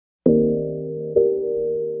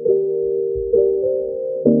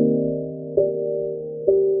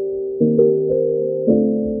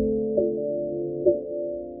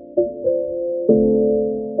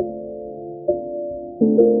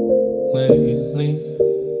lately.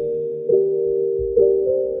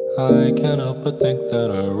 I can't help but think that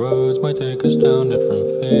our roads might take us down different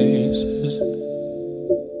phases.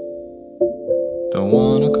 Don't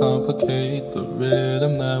wanna complicate the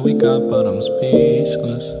rhythm that we got, but I'm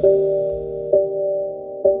speechless.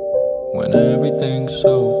 When everything's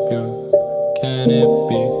so pure, can it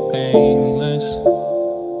be painless?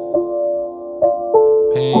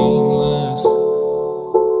 Painless.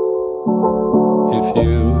 If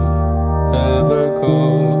you ever go,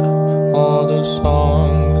 all the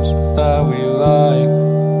songs that we like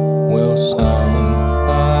will sound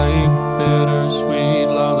like bittersweet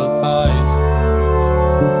lullabies.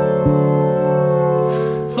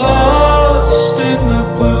 Lost in the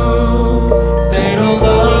blue, they don't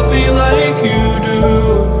love me like you do.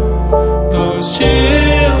 Those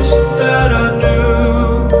chills that I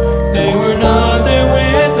knew, they were nothing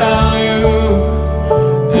without you.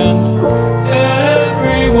 And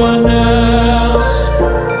everyone else,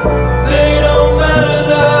 they don't matter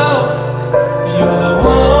now. You're the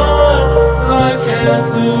one I can't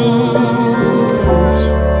lose.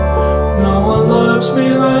 No one loves me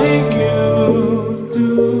like you do.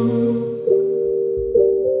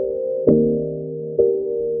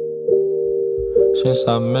 Since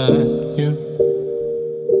I met you,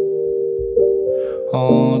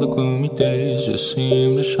 all the gloomy days just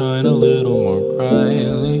seem to shine a little more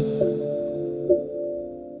brightly.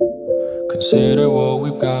 Consider what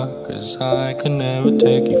we've got, 'cause I can never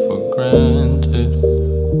take you for granted.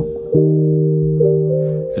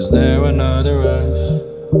 Is there another us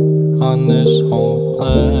on this whole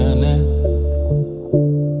planet?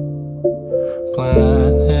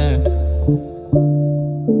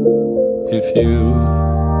 If you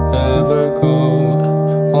ever go,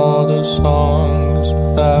 all the songs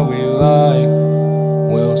that we like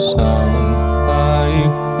will sound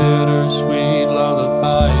like bittersweet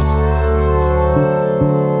lullabies.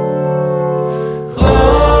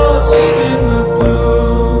 Lost in the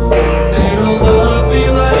blue, they don't love me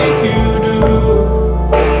like you do.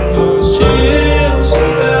 Those chills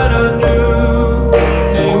that I knew,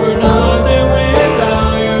 they were nothing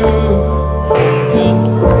without you. And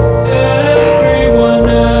everyone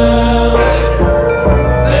else,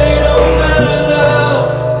 they don't matter now.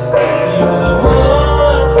 You're the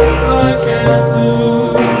one I can't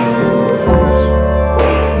lose.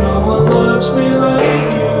 No one loves me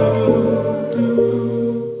like you do.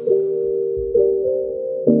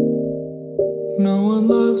 No one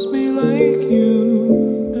loves me like you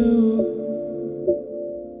do.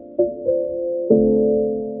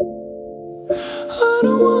 I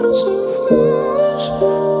don't wanna survive.